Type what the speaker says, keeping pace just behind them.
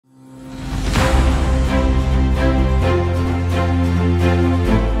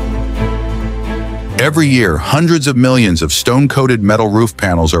Every year, hundreds of millions of stone-coated metal roof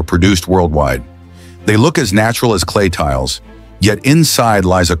panels are produced worldwide. They look as natural as clay tiles, yet inside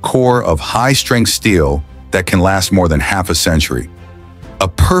lies a core of high-strength steel that can last more than half a century. A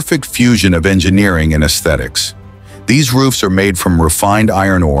perfect fusion of engineering and aesthetics. These roofs are made from refined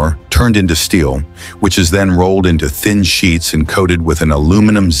iron ore turned into steel, which is then rolled into thin sheets and coated with an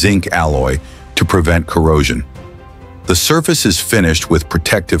aluminum-zinc alloy to prevent corrosion. The surface is finished with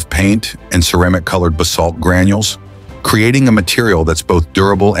protective paint and ceramic-colored basalt granules, creating a material that's both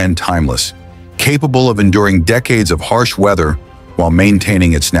durable and timeless, capable of enduring decades of harsh weather while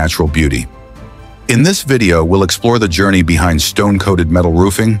maintaining its natural beauty. In this video, we'll explore the journey behind stone-coated metal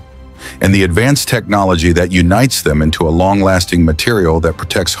roofing and the advanced technology that unites them into a long-lasting material that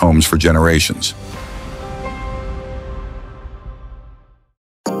protects homes for generations.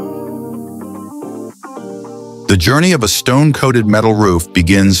 The journey of a stone-coated metal roof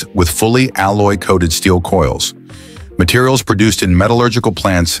begins with fully alloy-coated steel coils, materials produced in metallurgical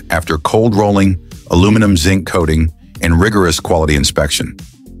plants after cold rolling, aluminum zinc coating, and rigorous quality inspection.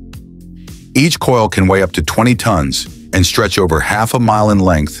 Each coil can weigh up to 20 tons and stretch over half a mile in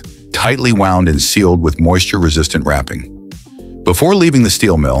length, tightly wound and sealed with moisture-resistant wrapping. Before leaving the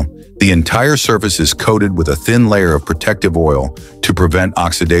steel mill, the entire surface is coated with a thin layer of protective oil to prevent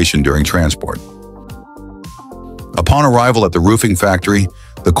oxidation during transport. Upon arrival at the roofing factory,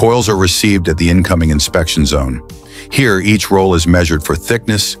 the coils are received at the incoming inspection zone. Here, each roll is measured for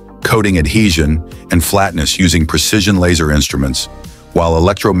thickness, coating adhesion, and flatness using precision laser instruments, while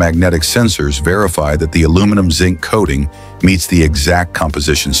electromagnetic sensors verify that the aluminum zinc coating meets the exact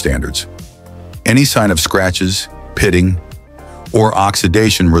composition standards. Any sign of scratches, pitting, or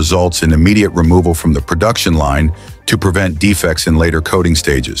oxidation results in immediate removal from the production line to prevent defects in later coating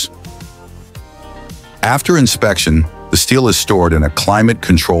stages. After inspection, the steel is stored in a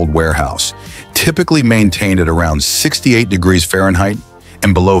climate-controlled warehouse, typically maintained at around 68 degrees Fahrenheit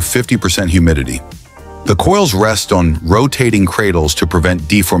and below 50% humidity. The coils rest on rotating cradles to prevent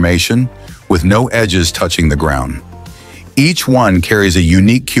deformation, with no edges touching the ground. Each one carries a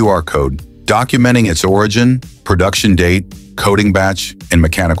unique QR code documenting its origin, production date, coating batch, and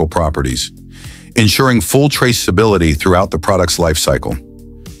mechanical properties, ensuring full traceability throughout the product's life cycle.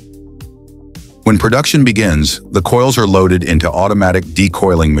 When production begins, the coils are loaded into automatic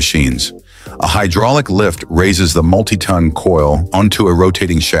decoiling machines. A hydraulic lift raises the multi-ton coil onto a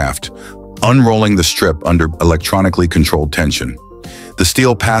rotating shaft, unrolling the strip under electronically controlled tension. The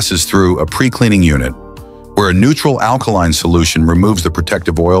steel passes through a pre-cleaning unit, where a neutral alkaline solution removes the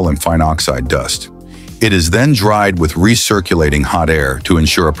protective oil and fine oxide dust. It is then dried with recirculating hot air to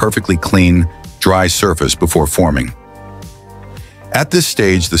ensure a perfectly clean, dry surface before forming. At this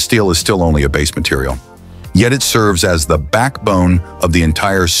stage, the steel is still only a base material, yet it serves as the backbone of the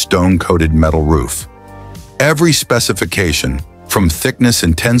entire stone-coated metal roof. Every specification, from thickness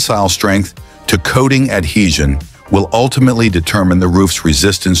and tensile strength to coating adhesion, will ultimately determine the roof's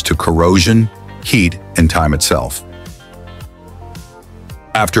resistance to corrosion, heat, and time itself.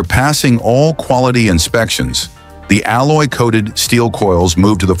 After passing all quality inspections, the alloy-coated steel coils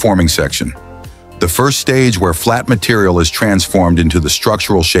move to the forming section, the first stage where flat material is transformed into the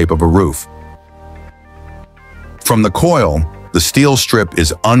structural shape of a roof. From the coil, the steel strip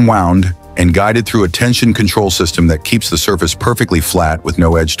is unwound and guided through a tension control system that keeps the surface perfectly flat with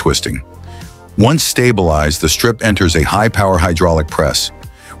no edge twisting. Once stabilized, the strip enters a high-power hydraulic press,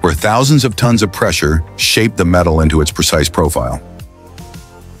 where thousands of tons of pressure shape the metal into its precise profile.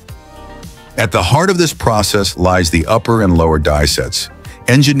 At the heart of this process lies the upper and lower die sets,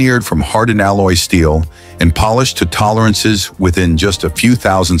 engineered from hardened alloy steel and polished to tolerances within just a few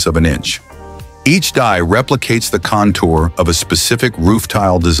thousandths of an inch. Each die replicates the contour of a specific roof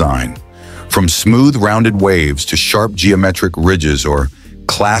tile design, from smooth rounded waves to sharp geometric ridges or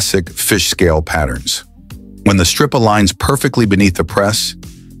classic fish scale patterns. When the strip aligns perfectly beneath the press,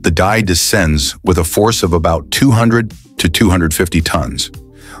 the die descends with a force of about 200 to 250 tons,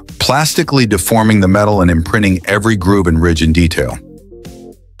 plastically deforming the metal and imprinting every groove and ridge in detail.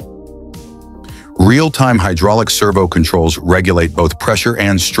 Real-time hydraulic servo controls regulate both pressure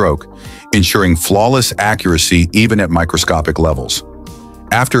and stroke, ensuring flawless accuracy even at microscopic levels.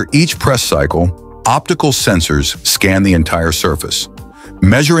 After each press cycle, optical sensors scan the entire surface,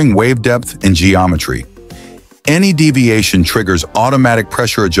 measuring wave depth and geometry. Any deviation triggers automatic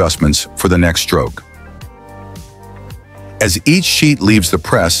pressure adjustments for the next stroke. As each sheet leaves the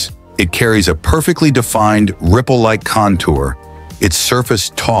press, it carries a perfectly defined ripple-like contour, its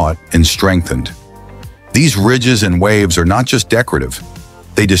surface taut and strengthened. These ridges and waves are not just decorative.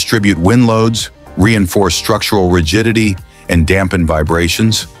 They distribute wind loads, reinforce structural rigidity, and dampen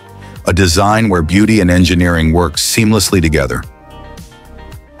vibrations, a design where beauty and engineering work seamlessly together.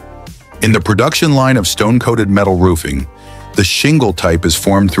 In the production line of stone-coated metal roofing, the shingle type is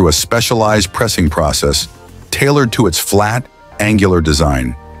formed through a specialized pressing process tailored to its flat, angular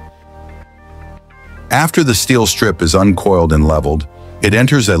design. After the steel strip is uncoiled and leveled, it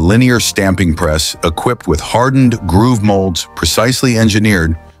enters a linear stamping press equipped with hardened groove molds precisely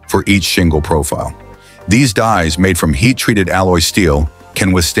engineered for each shingle profile. These dies, made from heat-treated alloy steel,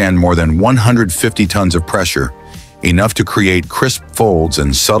 can withstand more than 150 tons of pressure, enough to create crisp folds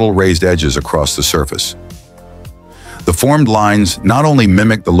and subtle raised edges across the surface. The formed lines not only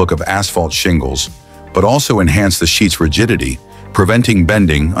mimic the look of asphalt shingles, but also enhance the sheet's rigidity, preventing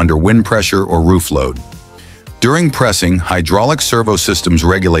bending under wind pressure or roof load. During pressing, hydraulic servo systems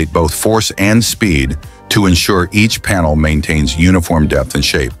regulate both force and speed to ensure each panel maintains uniform depth and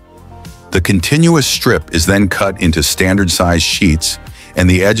shape. The continuous strip is then cut into standard-sized sheets, and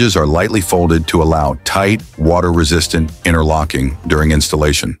the edges are lightly folded to allow tight, water-resistant interlocking during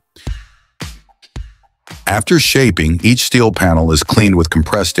installation. After shaping, each steel panel is cleaned with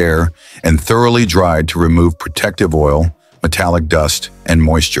compressed air and thoroughly dried to remove protective oil, metallic dust, and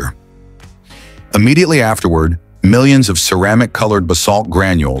moisture. Immediately afterward, millions of ceramic-colored basalt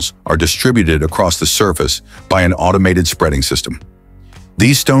granules are distributed across the surface by an automated spreading system.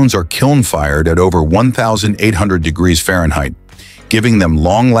 These stones are kiln-fired at over 1,800 degrees Fahrenheit, giving them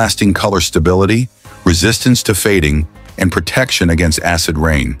long-lasting color stability, resistance to fading, and protection against acid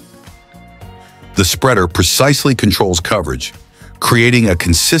rain. The spreader precisely controls coverage, creating a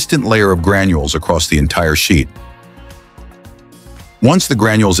consistent layer of granules across the entire sheet. Once the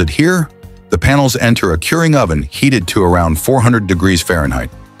granules adhere, the panels enter a curing oven heated to around 400 degrees Fahrenheit.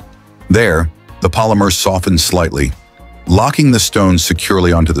 There, the polymer softens slightly, locking the stones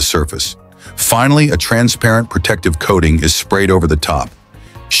securely onto the surface. Finally, a transparent protective coating is sprayed over the top,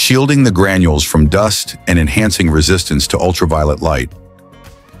 shielding the granules from dust and enhancing resistance to ultraviolet light.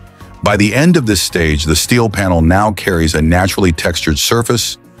 By the end of this stage, the steel panel now carries a naturally textured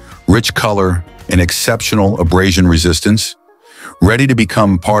surface, rich color, and exceptional abrasion resistance, ready to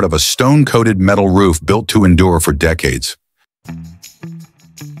become part of a stone-coated metal roof built to endure for decades.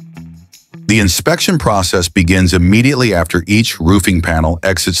 The inspection process begins immediately after each roofing panel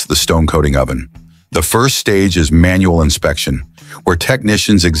exits the stone coating oven. The first stage is manual inspection, where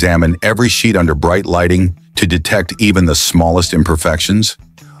technicians examine every sheet under bright lighting to detect even the smallest imperfections,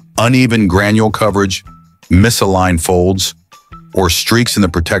 uneven granule coverage, misaligned folds, or streaks in the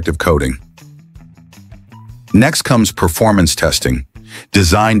protective coating. Next comes performance testing,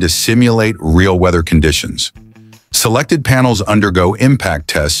 designed to simulate real weather conditions. Selected panels undergo impact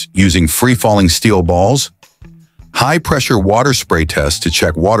tests using free-falling steel balls, high-pressure water spray tests to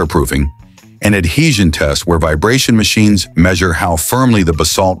check waterproofing, and adhesion tests where vibration machines measure how firmly the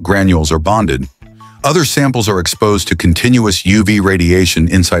basalt granules are bonded. Other samples are exposed to continuous UV radiation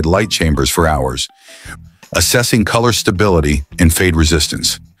inside light chambers for hours, assessing color stability and fade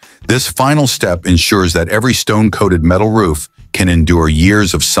resistance. This final step ensures that every stone-coated metal roof can endure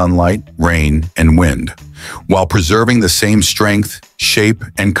years of sunlight, rain, and wind, while preserving the same strength, shape,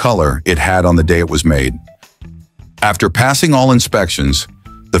 and color it had on the day it was made. After passing all inspections,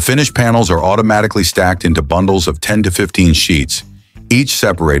 the finished panels are automatically stacked into bundles of 10 to 15 sheets, each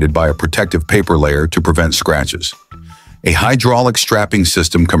separated by a protective paper layer to prevent scratches. A hydraulic strapping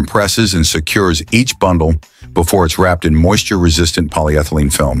system compresses and secures each bundle before it's wrapped in moisture-resistant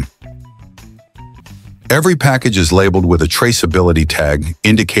polyethylene film. Every package is labeled with a traceability tag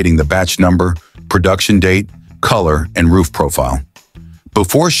indicating the batch number, production date, color, and roof profile.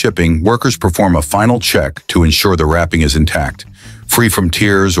 Before shipping, workers perform a final check to ensure the wrapping is intact, free from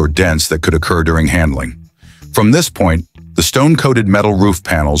tears or dents that could occur during handling. From this point, the stone-coated metal roof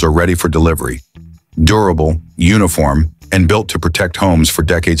panels are ready for delivery, durable, uniform, and built to protect homes for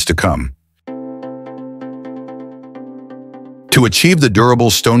decades to come. To achieve the durable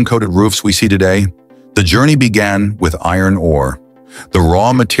stone-coated roofs we see today, the journey began with iron ore, the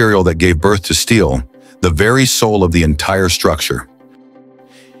raw material that gave birth to steel, the very soul of the entire structure.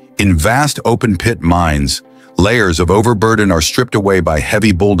 In vast open-pit mines, layers of overburden are stripped away by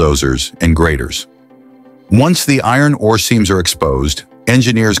heavy bulldozers and graders. Once the iron ore seams are exposed,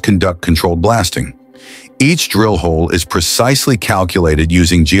 engineers conduct controlled blasting. Each drill hole is precisely calculated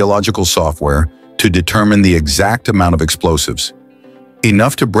using geological software to determine the exact amount of explosives,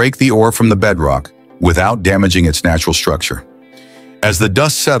 enough to break the ore from the bedrock without damaging its natural structure. As the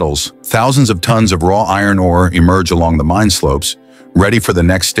dust settles, thousands of tons of raw iron ore emerge along the mine slopes, ready for the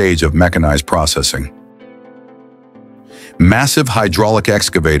next stage of mechanized processing. Massive hydraulic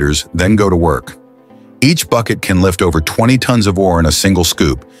excavators then go to work. Each bucket can lift over 20 tons of ore in a single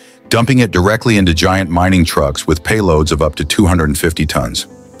scoop, dumping it directly into giant mining trucks with payloads of up to 250 tons.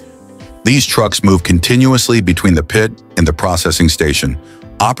 These trucks move continuously between the pit and the processing station,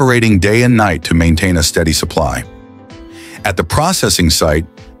 operating day and night to maintain a steady supply. At the processing site,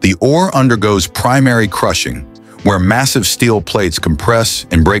 the ore undergoes primary crushing, where massive steel plates compress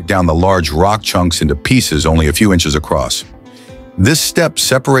and break down the large rock chunks into pieces only a few inches across. This step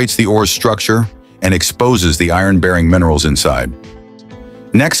separates the ore's structure and exposes the iron-bearing minerals inside.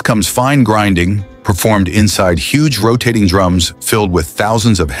 Next comes fine grinding, performed inside huge rotating drums filled with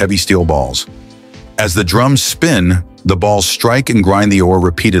thousands of heavy steel balls. As the drums spin, the balls strike and grind the ore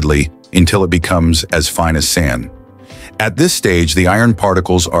repeatedly until it becomes as fine as sand. At this stage, the iron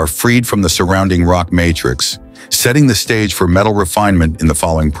particles are freed from the surrounding rock matrix, setting the stage for metal refinement in the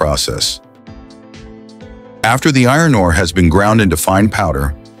following process. After the iron ore has been ground into fine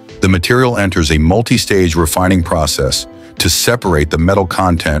powder, the material enters a multi-stage refining process to separate the metal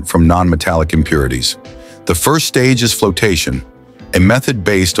content from non-metallic impurities. The first stage is flotation, a method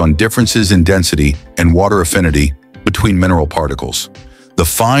based on differences in density and water affinity between mineral particles. The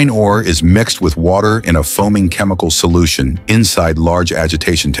fine ore is mixed with water in a foaming chemical solution inside large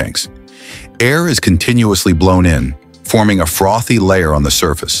agitation tanks. Air is continuously blown in, forming a frothy layer on the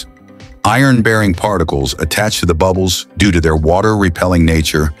surface. Iron-bearing particles attach to the bubbles due to their water-repelling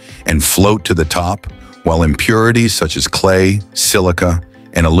nature and float to the top, while impurities such as clay, silica,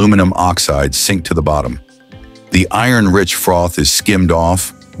 and aluminum oxide sink to the bottom. The iron-rich froth is skimmed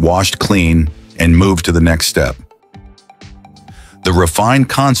off, washed clean, and moved to the next step. The refined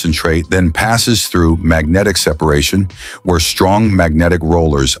concentrate then passes through magnetic separation, where strong magnetic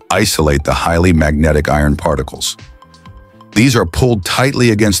rollers isolate the highly magnetic iron particles. These are pulled tightly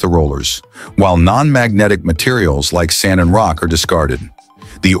against the rollers, while non-magnetic materials like sand and rock are discarded.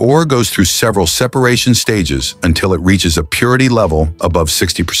 The ore goes through several separation stages until it reaches a purity level above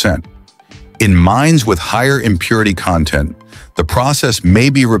 60%. In mines with higher impurity content, the process may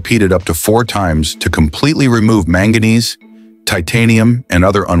be repeated up to 4 times to completely remove manganese, titanium, and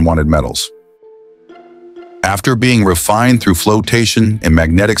other unwanted metals. After being refined through flotation and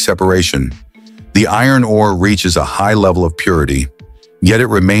magnetic separation, the iron ore reaches a high level of purity, yet it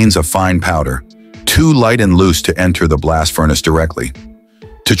remains a fine powder, too light and loose to enter the blast furnace directly.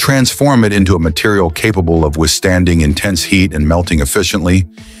 To transform it into a material capable of withstanding intense heat and melting efficiently,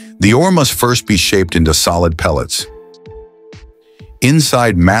 the ore must first be shaped into solid pellets.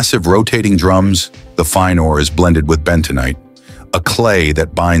 Inside massive rotating drums, the fine ore is blended with bentonite, a clay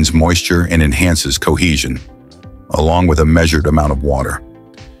that binds moisture and enhances cohesion, along with a measured amount of water.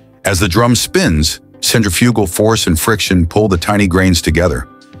 As the drum spins, centrifugal force and friction pull the tiny grains together,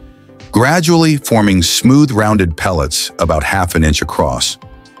 gradually forming smooth rounded pellets about ½ an inch across.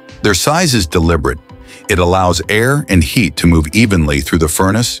 Their size is deliberate. It allows air and heat to move evenly through the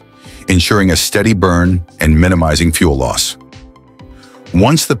furnace, ensuring a steady burn and minimizing fuel loss.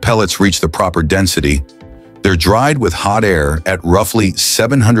 Once the pellets reach the proper density, they're dried with hot air at roughly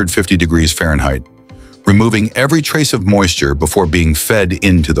 750 degrees Fahrenheit, removing every trace of moisture before being fed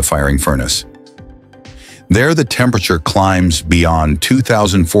into the firing furnace. There, the temperature climbs beyond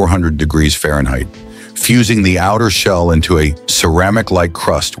 2,400 degrees Fahrenheit, fusing the outer shell into a ceramic-like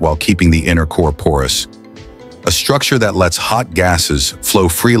crust while keeping the inner core porous, a structure that lets hot gases flow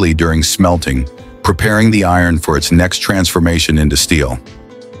freely during smelting, preparing the iron for its next transformation into steel.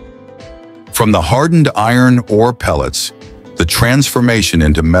 From the hardened iron ore pellets, the transformation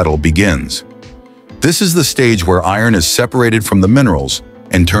into metal begins. This is the stage where iron is separated from the minerals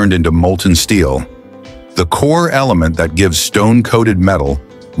and turned into molten steel, the core element that gives stone-coated metal,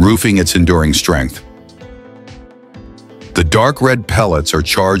 roofing its enduring strength. The dark red pellets are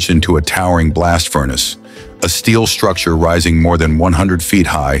charged into a towering blast furnace, a steel structure rising more than 100 feet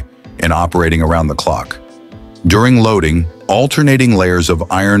high and operating around the clock. During loading, alternating layers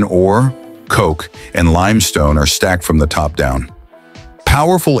of iron ore, coke, and limestone are stacked from the top down.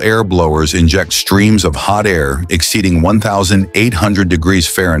 Powerful air blowers inject streams of hot air exceeding 1,800 degrees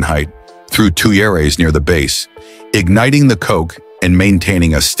Fahrenheit through tuyères near the base, igniting the coke and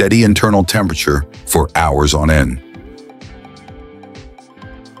maintaining a steady internal temperature for hours on end.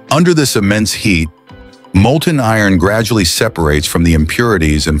 Under this immense heat, molten iron gradually separates from the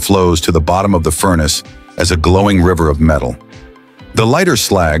impurities and flows to the bottom of the furnace as a glowing river of metal. The lighter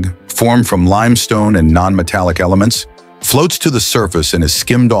slag, formed from limestone and non-metallic elements, floats to the surface and is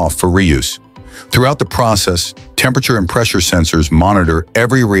skimmed off for reuse. Throughout the process, temperature and pressure sensors monitor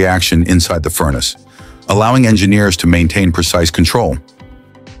every reaction inside the furnace, allowing engineers to maintain precise control.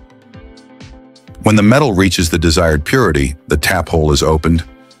 When the metal reaches the desired purity, the tap hole is opened,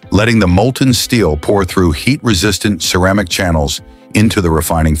 letting the molten steel pour through heat-resistant ceramic channels into the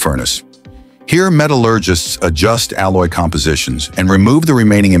refining furnace. Here, metallurgists adjust alloy compositions and remove the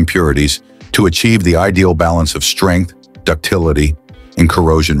remaining impurities to achieve the ideal balance of strength, ductility, and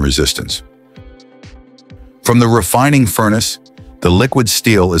corrosion resistance. From the refining furnace, the liquid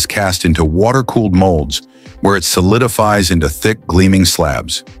steel is cast into water-cooled molds where it solidifies into thick, gleaming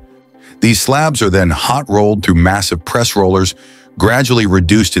slabs. These slabs are then hot-rolled through massive press rollers, gradually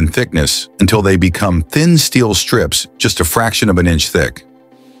reduced in thickness until they become thin steel strips just a fraction of an inch thick.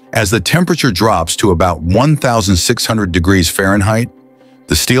 As the temperature drops to about 1,600 degrees Fahrenheit,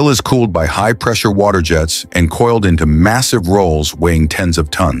 the steel is cooled by high-pressure water jets and coiled into massive rolls weighing tens of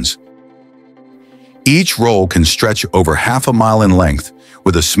tons. Each roll can stretch over half a mile in length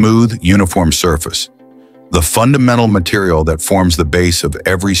with a smooth, uniform surface, the fundamental material that forms the base of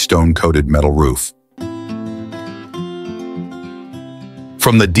every stone-coated metal roof.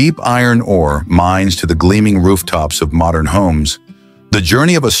 From the deep iron ore mines to the gleaming rooftops of modern homes, the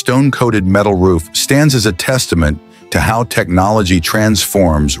journey of a stone-coated metal roof stands as a testament to how technology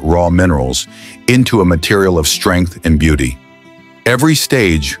transforms raw minerals into a material of strength and beauty. Every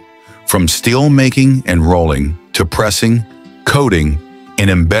stage, from steel making and rolling to pressing, coating, and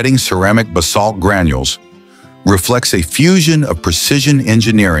embedding ceramic basalt granules, reflects a fusion of precision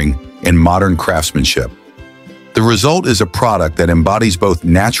engineering and modern craftsmanship. The result is a product that embodies both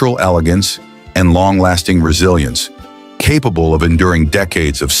natural elegance and long-lasting resilience, capable of enduring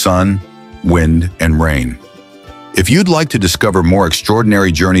decades of sun, wind, and rain. If you'd like to discover more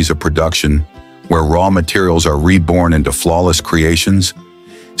extraordinary journeys of production, where raw materials are reborn into flawless creations,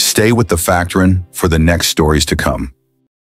 stay with the Factoran for the next stories to come.